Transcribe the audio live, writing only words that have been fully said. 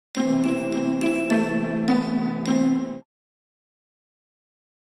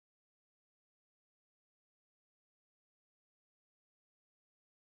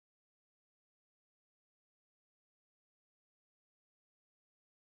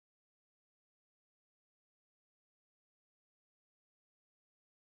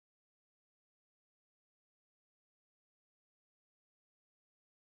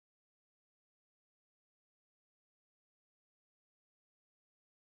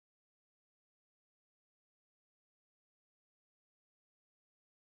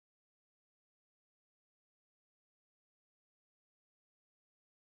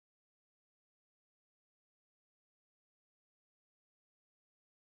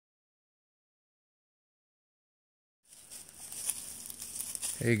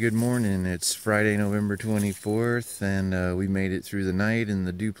Hey, good morning. It's Friday, November 24th, and we made it through the night in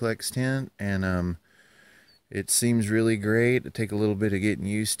the duplex tent, and it seems really great. It'll take a little bit of getting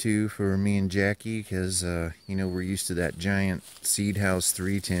used to for me and Jackie, because we're used to that giant Seed House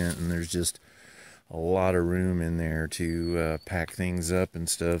 3 tent, and there's just a lot of room in there to pack things up and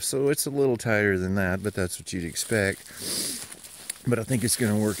stuff. So it's a little tighter than that, but that's what you'd expect. But I think it's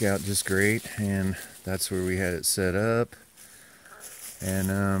going to work out just great, and that's where we had it set up.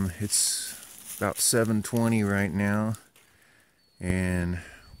 And it's about 7:20 right now, and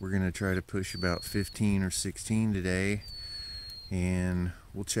we're gonna try to push about 15 or 16 today, and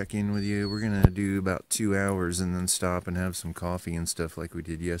we'll check in with you. We're gonna do about 2 hours and then stop and have some coffee and stuff like we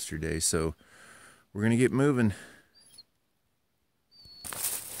did yesterday. So we're gonna get moving.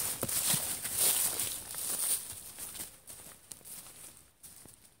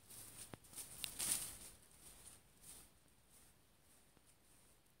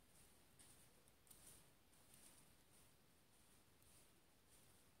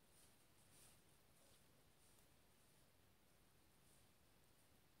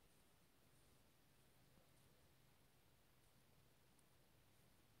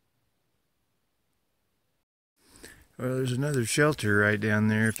 Well, there's another shelter right down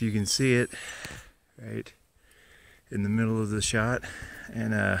there, if you can see it, right in the middle of the shot.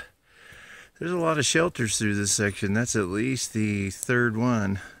 And there's a lot of shelters through this section. That's at least the third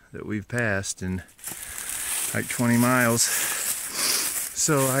one that we've passed in like 20 miles.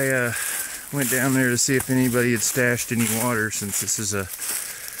 So I went down there to see if anybody had stashed any water, since this is a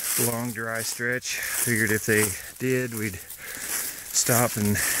long dry stretch. Figured if they did, we'd stop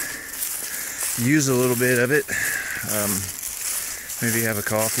and use a little bit of it. Maybe have a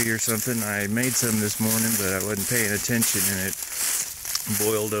coffee or something. I made some this morning, but I wasn't paying attention and it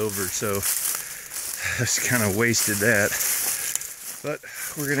boiled over, so I just kind of wasted that. But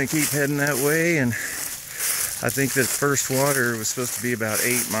we're gonna keep heading that way, and I think that first water was supposed to be about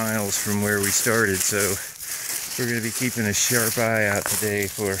 8 miles from where we started, so we're gonna be keeping a sharp eye out today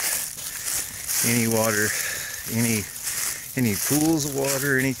for any water, any pools of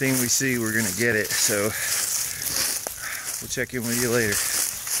water, anything we see, we're gonna get it. So we'll check in with you later.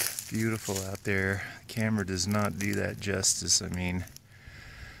 Beautiful out there. The camera does not do that justice. I mean,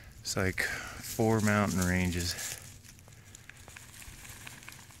 it's like 4 mountain ranges.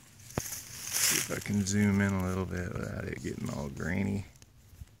 See if I can zoom in a little bit without it getting all grainy.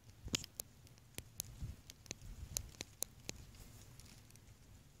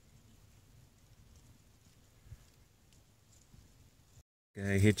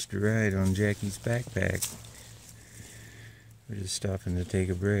 Guy hitched a ride on Jackie's backpack. We're just stopping to take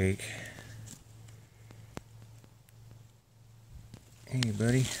a break. Hey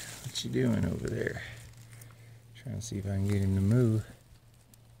buddy, what you doing over there? Trying to see if I can get him to move.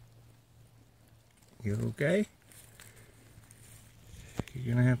 You okay?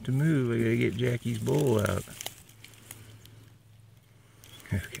 You're gonna have to move. I gotta get Jackie's bowl out.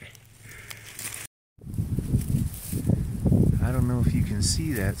 Okay. I don't know if you can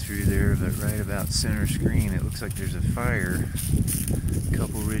see that through there, but right about center screen it looks like there's a fire a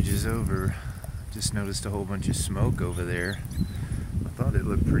couple ridges over. Just noticed a whole bunch of smoke over there. I thought it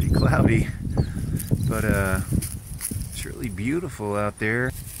looked pretty cloudy, but it's really beautiful out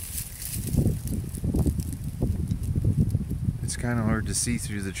there. It's kind of hard to see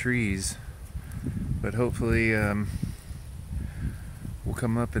through the trees, but hopefully we'll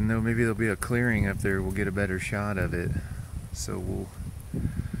come up and maybe there'll be a clearing up there. We'll get a better shot of it. So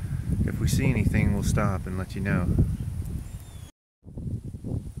if we see anything, we'll stop and let you know.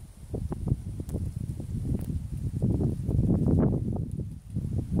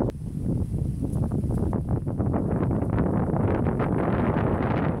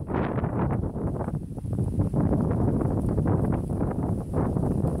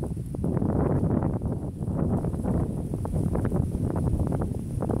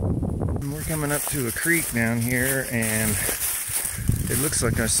 We're coming up to a creek down here, and it looks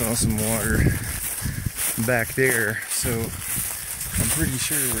like I saw some water back there, so I'm pretty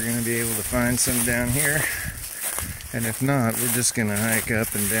sure we're going to be able to find some down here. And if not, we're just going to hike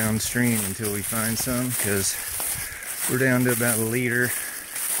up and downstream until we find some, because we're down to about 1 liter,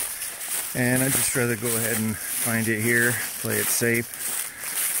 and I'd just rather go ahead and find it here, play it safe.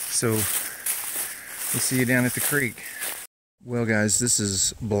 So we'll see you down at the creek. Well guys, this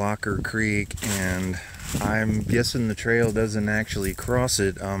is Blocker Creek, and I'm guessing the trail doesn't actually cross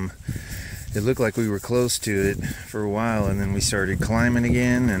it. It looked like we were close to it for a while, and then we started climbing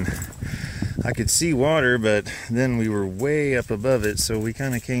again, and I could see water, but then we were way up above it, so we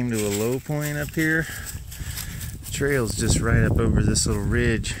kind of came to a low point up here. trail's just right up over this little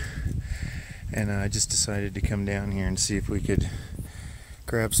ridge, and I just decided to come down here and see if we could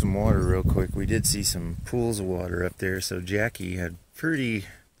grab some water real quick. We did see some pools of water up there, so Jackie had pretty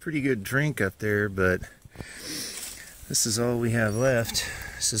good drink up there, but this is all we have left.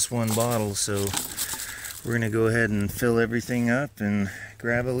 This is one bottle, so we're gonna go ahead and fill everything up and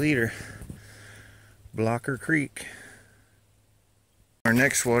grab a liter. Blocker Creek. Our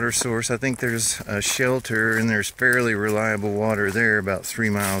next water source, I think there's a shelter and there's fairly reliable water there about 3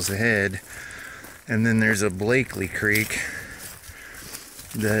 miles ahead. And then there's a Blakely Creek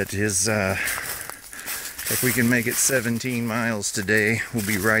that is, if we can make it 17 miles today, we'll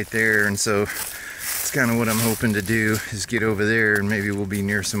be right there. And so it's kind of what I'm hoping to do, is get over there and maybe we'll be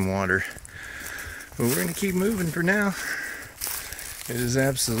near some water. But we're gonna keep moving for now. It has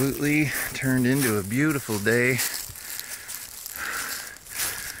absolutely turned into a beautiful day.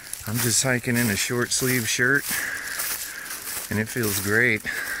 I'm just hiking in a short sleeve shirt and it feels great.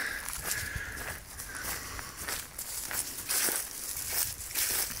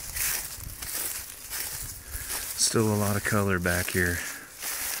 Still a lot of color back here.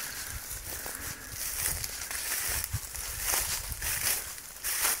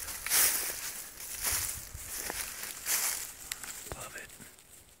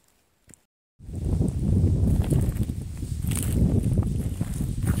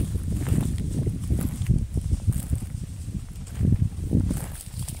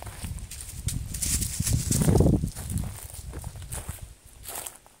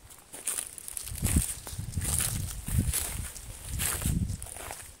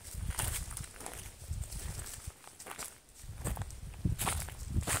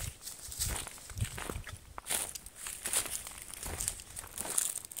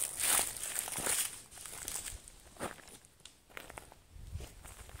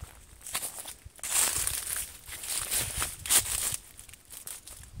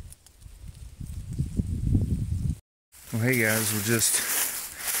 Well, hey guys, we're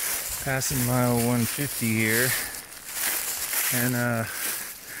just passing mile 150 here, and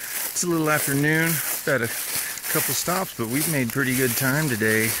it's a little afternoon. We've had a couple stops, but we've made pretty good time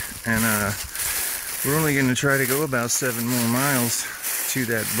today, and we're only going to try to go about 7 more miles to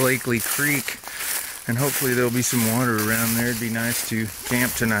that Blakely Creek, and hopefully there'll be some water around there. It'd be nice to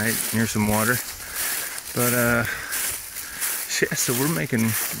camp tonight near some water, but yeah, so we're making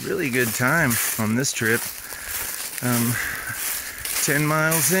really good time on this trip. 10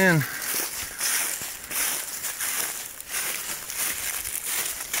 miles in.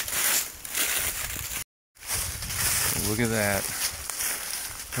 Look at that.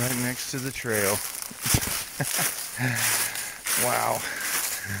 Right next to the trail. Wow.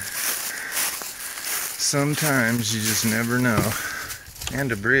 Sometimes you just never know.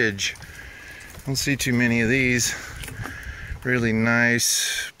 And a bridge. Don't see too many of these. Really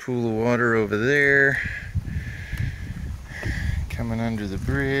nice pool of water over there. Coming under the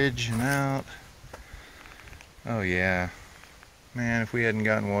bridge and out. Oh yeah, man, if we hadn't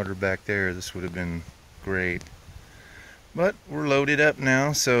gotten water back there, this would have been great. But we're loaded up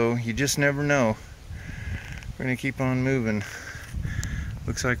now, so you just never know. We're gonna keep on moving.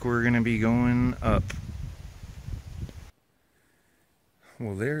 Looks like we're gonna be going up.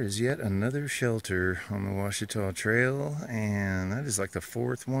 Well, there is yet another shelter on the Ouachita Trail, and that is like the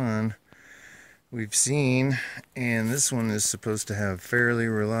 4th one we've seen, and this one is supposed to have fairly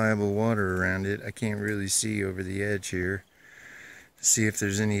reliable water around it. I can't really see over the edge here to see if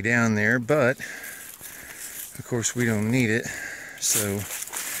there's any down there, but of course we don't need it, so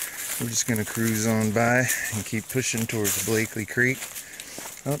we're just going to cruise on by and keep pushing towards Blakely Creek.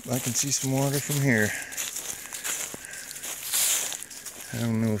 Oh, I can see some water from here. I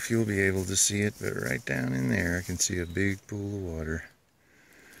don't know if you'll be able to see it, but right down in there I can see a big pool of water.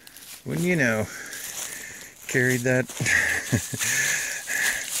 Wouldn't you know, carried that,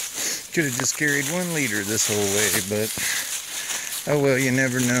 could have just carried 1 liter this whole way, but oh well, you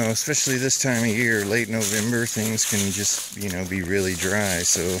never know, especially this time of year, late November, things can just, you know, be really dry,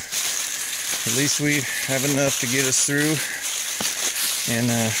 so at least we have enough to get us through, and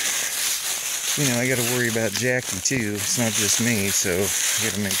you know, I got to worry about Jackie too, it's not just me, so I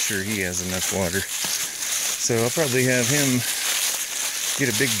got to make sure he has enough water, so I'll probably have him get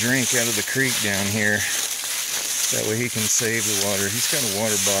a big drink out of the creek down here. That way he can save the water. He's got a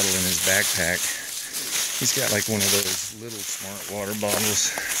water bottle in his backpack. He's got like one of those little smart water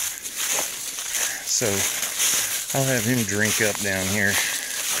bottles. So I'll have him drink up down here.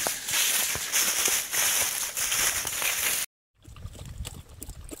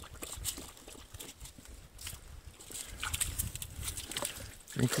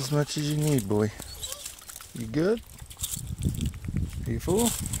 Drink as much as you need, boy. You good? Are you full?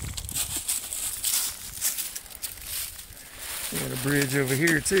 We got a bridge over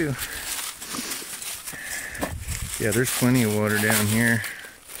here too. Yeah, there's plenty of water down here.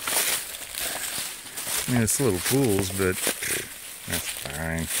 I mean, it's little pools, but that's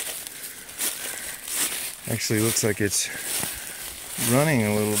fine. Actually, looks like it's running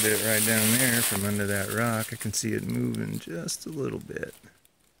a little bit right down there from under that rock. I can see it moving just a little bit.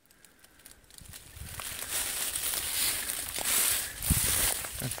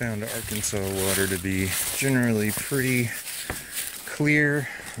 I found Arkansas water to be generally pretty clear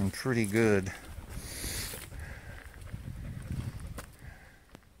and pretty good.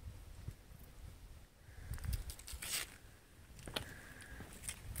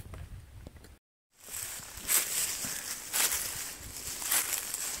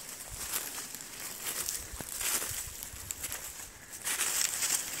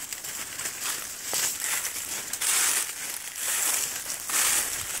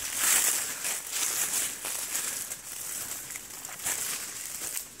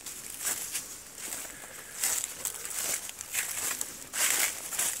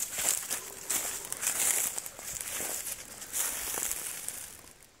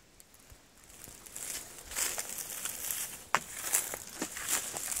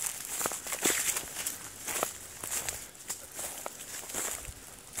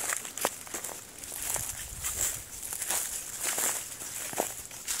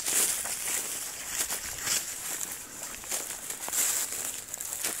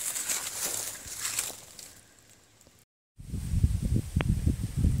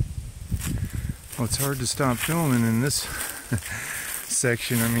 Well, it's hard to stop filming in this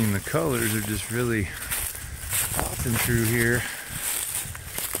section. I mean, the colors are just really popping through here.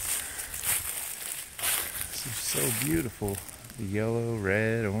 This is so beautiful. The yellow,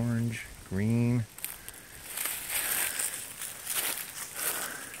 red, orange, green.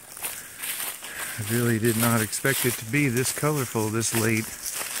 I really did not expect it to be this colorful this late.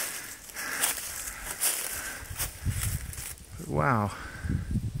 But wow.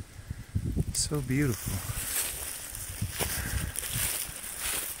 So beautiful.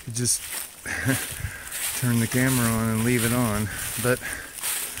 You just turn the camera on and leave it on, but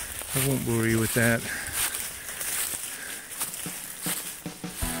I won't bore you with that.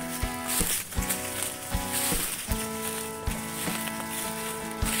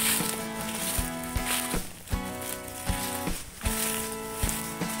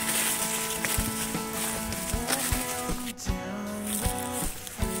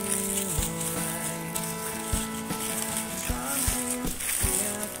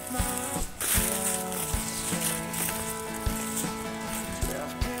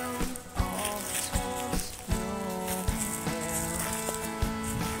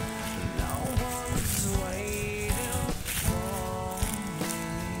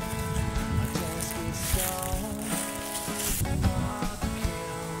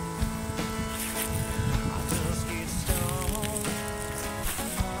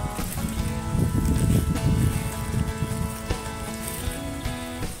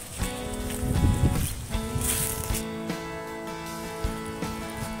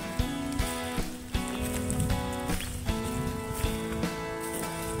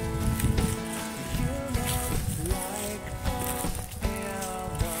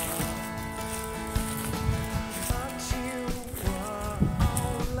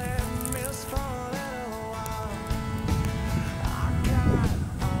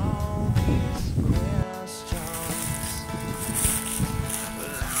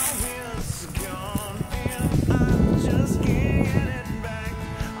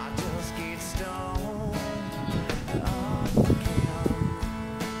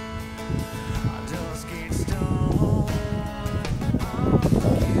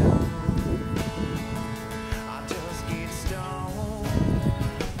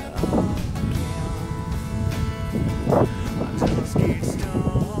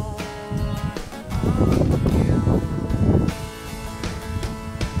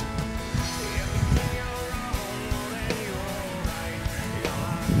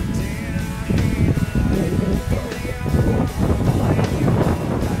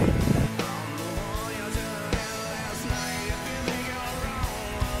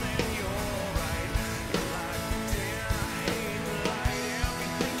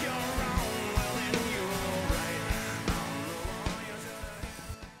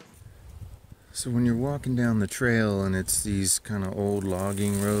 So when you're walking down the trail and it's these kind of old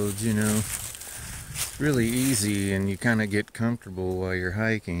logging roads, you know, it's really easy and you kind of get comfortable while you're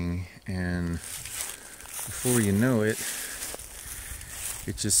hiking, and before you know it,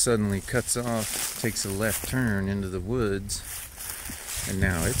 it just suddenly cuts off, takes a left turn into the woods. And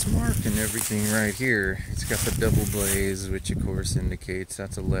now it's marked and everything right here. It's got the double blaze, which of course indicates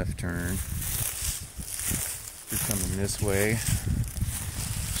that's a left turn. If you're coming this way,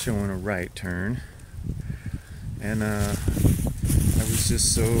 showing a right turn. And I was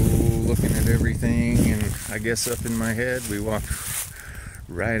just so looking at everything, and I guess up in my head we walked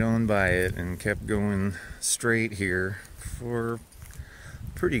right on by it and kept going straight here for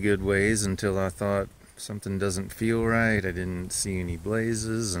pretty good ways until I thought something doesn't feel right. I didn't see any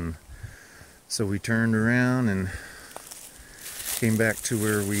blazes, and so we turned around and came back to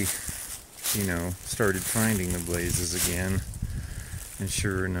where we, started finding the blazes again. And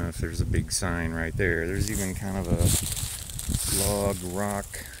sure enough, there's a big sign right there. There's even kind of a log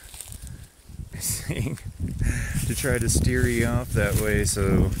rock thing to try to steer you off that way.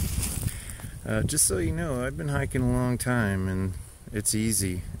 So just so you know, I've been hiking a long time, and it's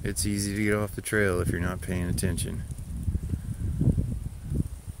easy. It's easy to get off the trail if you're not paying attention.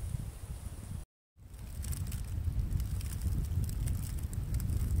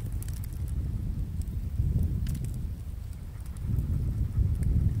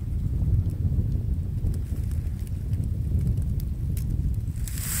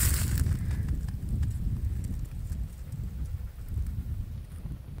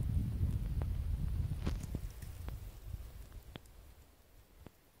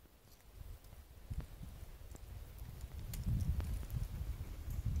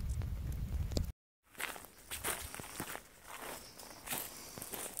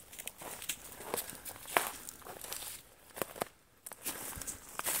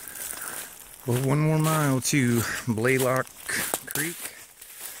 Well, one more mile to Blaylock Creek,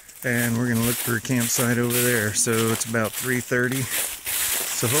 and we're gonna look for a campsite over there. So it's about 3:30.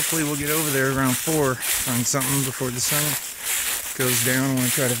 So hopefully we'll get over there around 4, find something before the sun goes down. I want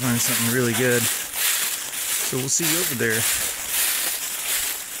to try to find something really good. So we'll see you over there.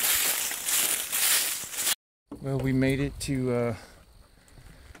 Well, we made it to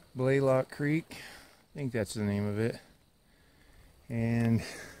Blaylock Creek. I think that's the name of it. And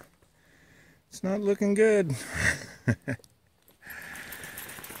it's not looking good.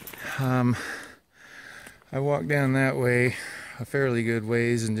 I walked down that way a fairly good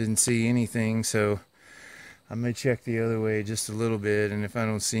ways and didn't see anything, so I'm gonna check the other way just a little bit, and if I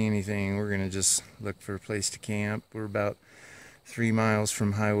don't see anything, we're gonna just look for a place to camp. We're about 3 miles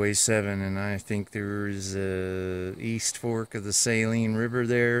from Highway 7, and I think there's a east fork of the Saline River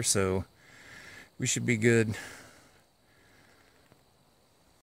there, so we should be good.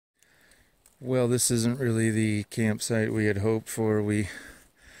 Well, this isn't really the campsite we had hoped for. We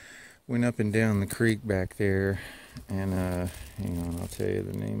went up and down the creek back there, and hang on, I'll tell you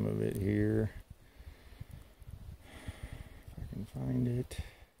the name of it here. If I can find it.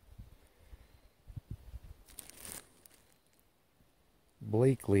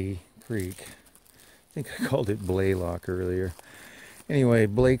 Blakely Creek. I think I called it Blaylock earlier. Anyway,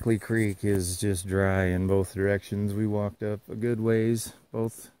 Blakely Creek is just dry in both directions. We walked up a good ways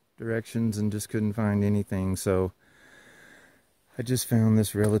both directions and just couldn't find anything, so I just found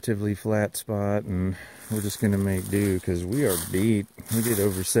this relatively flat spot, and we're just gonna make do because we are beat. We did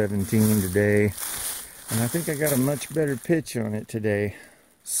over 17 today, and I think I got a much better pitch on it today.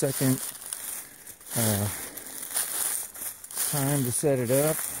 Second time to set it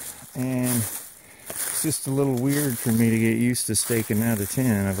up, and it's just a little weird for me to get used to staking out of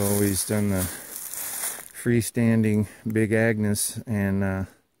 10. I've always done the freestanding Big Agnes, and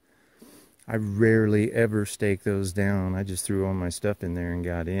I rarely ever stake those down. I just threw all my stuff in there and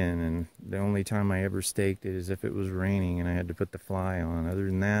got in, and the only time I ever staked it is if it was raining and I had to put the fly on. Other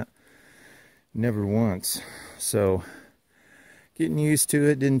than that, never once. So getting used to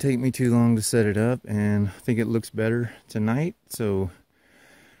it. Didn't take me too long to set it up, and I think it looks better tonight. So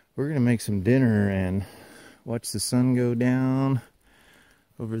we're gonna make some dinner and watch the sun go down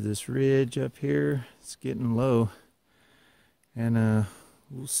over this ridge up here. It's getting low, and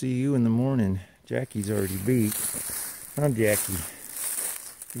we'll see you in the morning. Jackie's already beat. Huh, Jackie?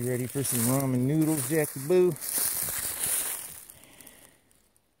 You ready for some ramen noodles, Jackie Boo?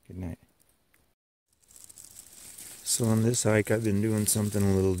 Good night. So on this hike, I've been doing something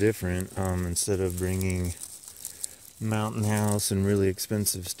a little different. Instead of bringing Mountain House and really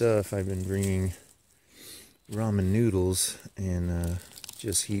expensive stuff, I've been bringing ramen noodles and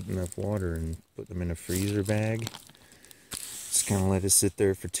just heating up water and put them in a freezer bag. Just kind of let it sit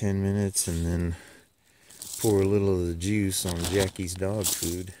there for 10 minutes and then pour a little of the juice on Jackie's dog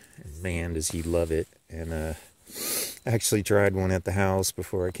food. And man, does he love it. And I actually tried one at the house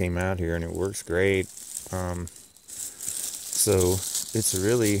before I came out here, and it works great. So it's a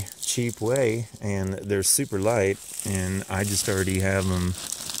really cheap way, and they're super light, and I just already have them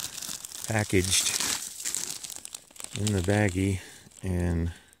packaged in the baggie,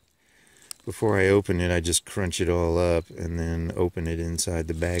 and before I open it I just crunch it all up and then open it inside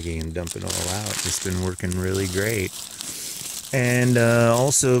the baggie and dump it all out. It's been working really great. And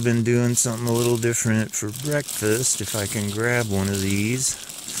also been doing something a little different for breakfast. If I can grab one of these,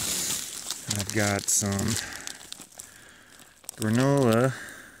 I've got some granola.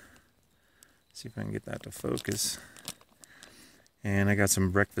 See if I can get that to focus. And I got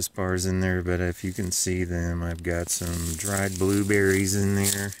some breakfast bars in there, but if you can see them, I've got some dried blueberries in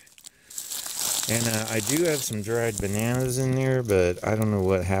there. And I do have some dried bananas in there, but I don't know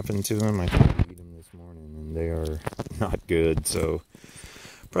what happened to them. I tried to eat them this morning, and they are not good, so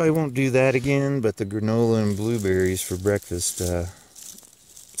probably won't do that again. But the granola and blueberries for breakfast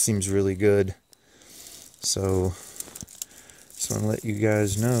seems really good. So just want to let you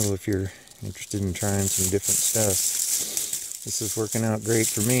guys know if you're interested in trying some different stuff. This is working out great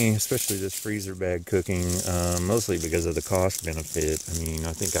for me, especially this freezer bag cooking, mostly because of the cost benefit. I mean,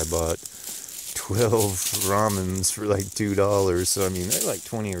 I think I bought 12 ramens for like $2, so I mean, they're like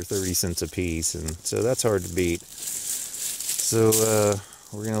 20 or 30 cents a piece, and so that's hard to beat. So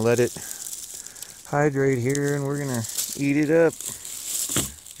we're going to let it hydrate here, and we're going to eat it up.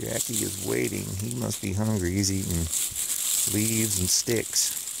 Jackie is waiting. He must be hungry. He's eating leaves and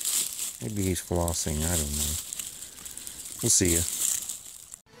sticks. Maybe he's flossing. I don't know. We'll see ya.